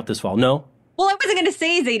coming out this fall. No. Well, I wasn't going to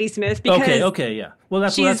say Zadie Smith because okay, yeah. Well,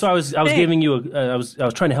 that's why I was giving you I was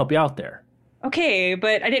trying to help you out there. Okay,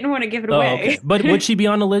 but I didn't want to give it away. Okay. But would she be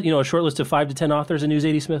on a list? A short list of 5 to 10 authors, a new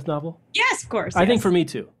Zadie Smith novel? Yes, of course. I think for me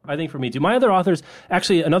too. My other authors,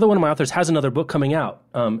 actually, another one of my authors has another book coming out.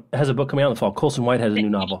 Has a book coming out in the fall. Colson White has a new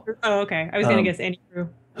novel. Oh, okay. I was going to guess Annie Proulx.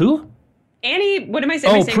 Who? Annie, what am I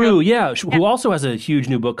saying? Proulx, yeah. Who also has a huge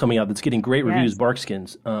new book coming out that's getting great reviews.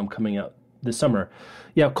 Barkskins, coming out this summer.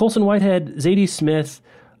 Yeah, Colson Whitehead, Zadie Smith,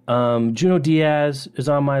 Junot Diaz is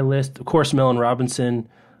on my list. Of course, Mellon Robinson.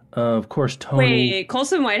 Of course, Tony. Wait,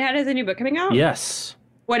 Colson Whitehead has a new book coming out? Yes.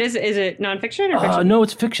 What is it? Is it nonfiction or fiction? No,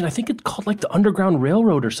 it's fiction. I think it's called like The Underground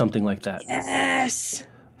Railroad or something like that. Yes.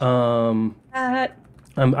 I'm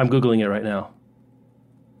Googling it right now.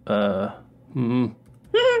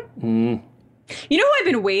 You know who I've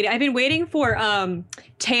been waiting? I've been waiting for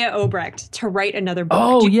Taya Obrecht to write another book.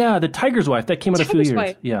 Oh, yeah, The Tiger's Wife. That came out a few years.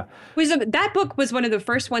 Wife. Yeah. That book was one of the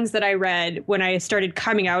first ones that I read when I started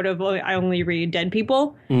coming out of I only read dead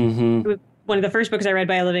people. Mm-hmm. It was one of the first books I read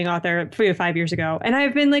by a living author 3 or 5 years ago. And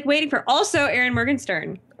I've been waiting for also Erin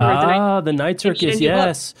Morgenstern. The Night Circus,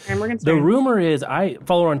 yes. The rumor is, I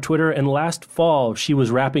follow her on Twitter, and last fall she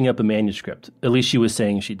was wrapping up a manuscript. At least she was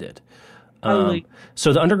saying she did.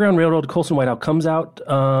 So The Underground Railroad, Colson Whitehouse, comes out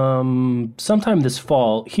sometime this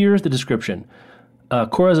fall. Here's the description.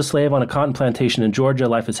 Cora is a slave on a cotton plantation in Georgia.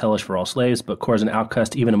 Life is hellish for all slaves, but Cora is an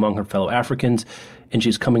outcast even among her fellow Africans, and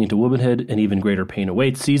she's coming into womanhood, and even greater pain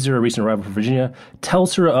awaits. Caesar, a recent arrival from Virginia,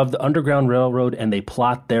 tells her of the Underground Railroad, and they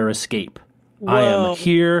plot their escape. Whoa. I am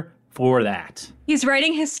here for that. He's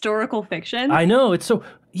writing historical fiction? I know. It's so...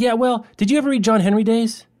 Yeah, well, did you ever read John Henry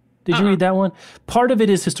Days? Did you read that one? Part of it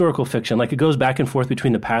is historical fiction. Like, it goes back and forth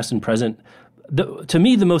between the past and present. to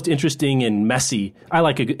me, the most interesting and messy, I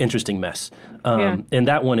like an interesting mess. And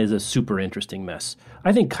that one is a super interesting mess.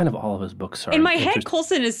 I think kind of all of his books are. In my head,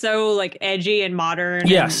 Coulson is so like edgy and modern.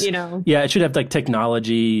 Yes. And, Yeah, it should have like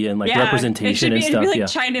technology and like representation and stuff. It'd be like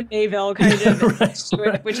China Mayville kind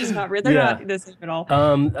of, which is not really, they're not the same at all.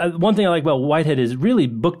 One thing I like about Whitehead is really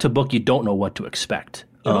book to book, you don't know what to expect.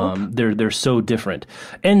 They're so different.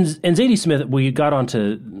 And Zadie Smith, we got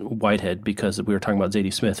onto Whitehead because we were talking about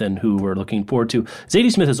Zadie Smith and who we're looking forward to.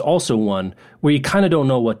 Zadie Smith is also one where you kind of don't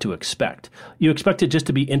know what to expect. You expect it just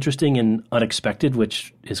to be interesting and unexpected,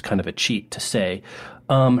 which is kind of a cheat to say.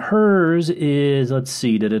 Hers is, let's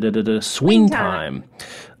see, Swing Time.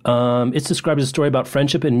 It's described as a story about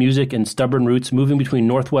friendship and music and stubborn roots moving between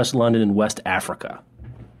Northwest London and West Africa.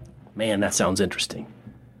 Man, that sounds interesting.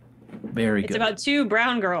 Very good. It's about two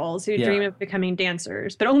brown girls who dream of becoming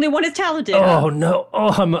dancers, but only one is talented. Oh no!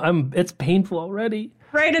 Oh, it's painful already.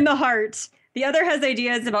 Right in the heart. The other has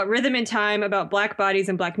ideas about rhythm and time, about black bodies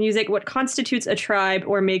and black music, what constitutes a tribe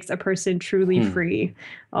or makes a person truly free.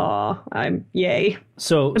 Oh, yay.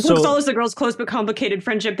 So the book follows the girls' close but complicated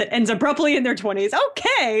friendship that ends abruptly in their 20s.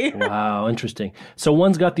 Okay. Wow, interesting. So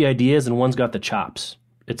one's got the ideas and one's got the chops.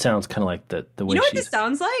 It sounds kind of like the way. You know what this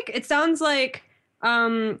sounds like? It sounds like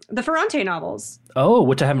the Ferrante novels. Oh,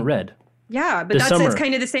 which I haven't read. Yeah, but it's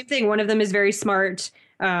kind of the same thing. One of them is very smart,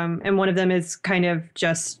 and one of them is kind of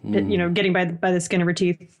just getting by the skin of her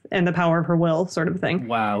teeth and the power of her will, sort of thing.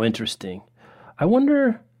 Wow, interesting. I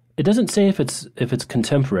wonder. It doesn't say if it's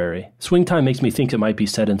contemporary. Swing Time makes me think it might be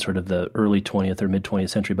set in sort of the early 20th or mid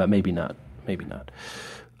 20th century, but maybe not. Maybe not.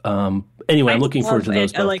 Anyway, I'm looking forward to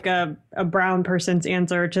those. Like a brown person's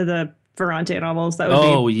answer to the Ferrante novels. That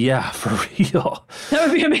would yeah, for real. That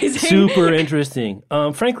would be amazing. Super interesting.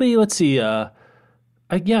 Frankly, let's see. I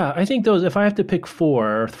think those. If I have to pick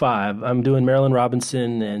 4 or 5, I'm doing Marilynne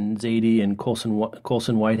Robinson and Zadie and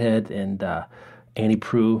Colson Whitehead and Annie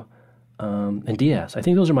Proulx and Diaz. I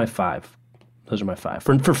think those are my 5. Those are my 5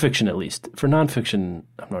 for fiction at least. For nonfiction,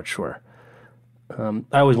 I'm not sure.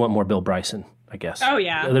 I always want more Bill Bryson, I guess. Oh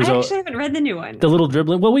yeah, I actually haven't read the new one. The Little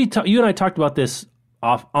Dribbling. Well, you and I talked about this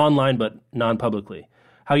online, but non-publicly.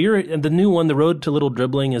 How the new one, The Road to Little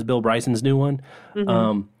Dribbling, is Bill Bryson's new one.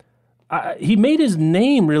 Mm-hmm. He made his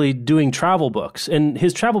name really doing travel books, and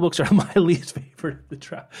his travel books are my least favorite.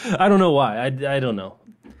 I don't know why. I don't know.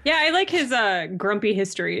 Yeah, I like his grumpy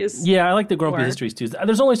histories. Yeah, I like the grumpy histories too.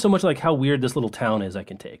 There's only so much like how weird this little town is I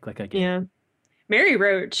can take. Yeah. Mary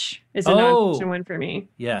Roach is a non-fiction one for me.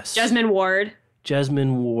 Yes. Jesmyn Ward.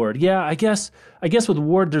 Yeah, I guess with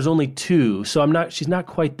Ward there's only 2, so she's not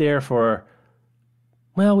quite there for.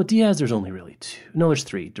 Well, with Diaz there's only really 2. No, there's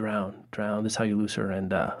 3. Drown. This Is How You Lose Her,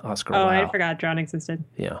 and Oscar Wilde. I forgot Drown existed.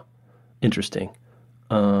 Yeah, interesting.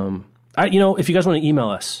 If you guys want to email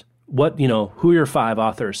us, who are your 5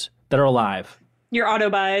 authors that are alive? Your auto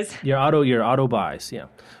buys. Your auto buys. Yeah.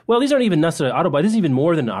 Well, these aren't even necessarily auto buy. This is even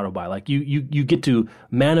more than an auto buy. Like you get to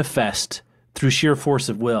manifest through sheer force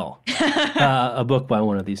of will, a book by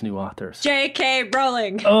one of these new authors. J.K.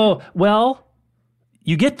 Rowling. Oh, well,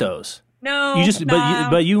 you get those. No, you just,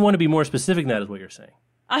 but you want to be more specific than that is what you're saying.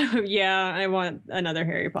 Yeah, I want another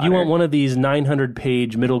Harry Potter. You want one of these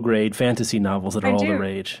 900-page middle grade fantasy novels that are all the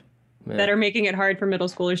rage. Yeah. That are making it hard for middle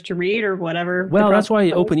schoolers to read or whatever. Well, that's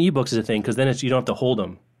why open ebooks is a thing, because then you don't have to hold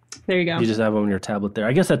them. There you go. You just have them on your tablet there.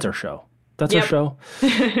 I guess that's our show. That's our show.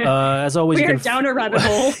 As always, we are down a rabbit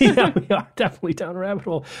hole. Yeah, we are definitely down a rabbit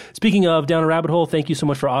hole. Speaking of down a rabbit hole, thank you so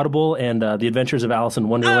much for Audible and The Adventures of Alice in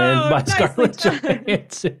Wonderland by Scarlett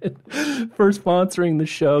Johansson for sponsoring the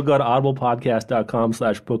show. Go to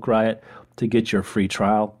audiblepodcast.com/Book Riot to get your free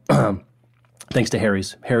trial. Thanks to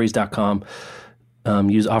Harry's, harrys.com.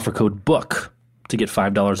 Use offer code BOOK to get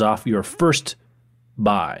 $5 off your first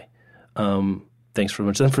buy. Thanks very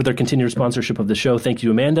much for their continued sponsorship of the show. Thank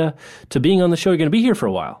you, Amanda, to being on the show. You're going to be here for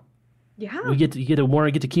a while. Yeah. You get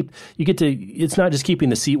to keep. It's not just keeping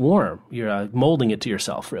the seat warm. You're molding it to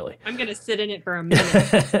yourself, really. I'm going to sit in it for a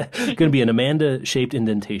minute. Going to be an Amanda-shaped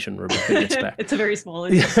indentation, Rebecca gets back. It's a very small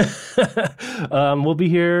indentation. We'll be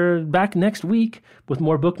here back next week with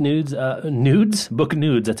more book nudes. Book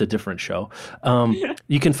nudes. That's a different show.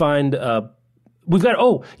 You can find. We've got.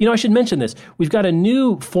 I should mention this. We've got a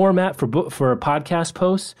new format for podcast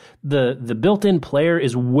posts. The built-in player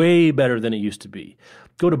is way better than it used to be.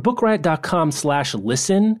 Go to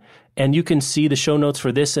bookriot.com/listen, and you can see the show notes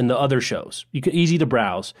for this and the other shows. Easy to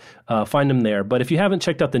browse. Find them there. But if you haven't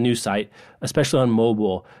checked out the new site, especially on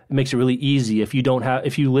mobile, it makes it really easy if you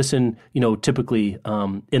listen, typically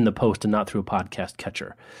in the post and not through a podcast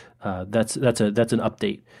catcher. That's an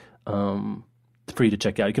update. for you to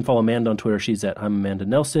check out. You can follow Amanda on Twitter. She's at I'm Amanda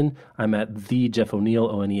Nelson. I'm at the Jeff O'Neill,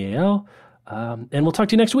 O'Neal. And we'll talk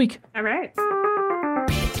to you next week. All right.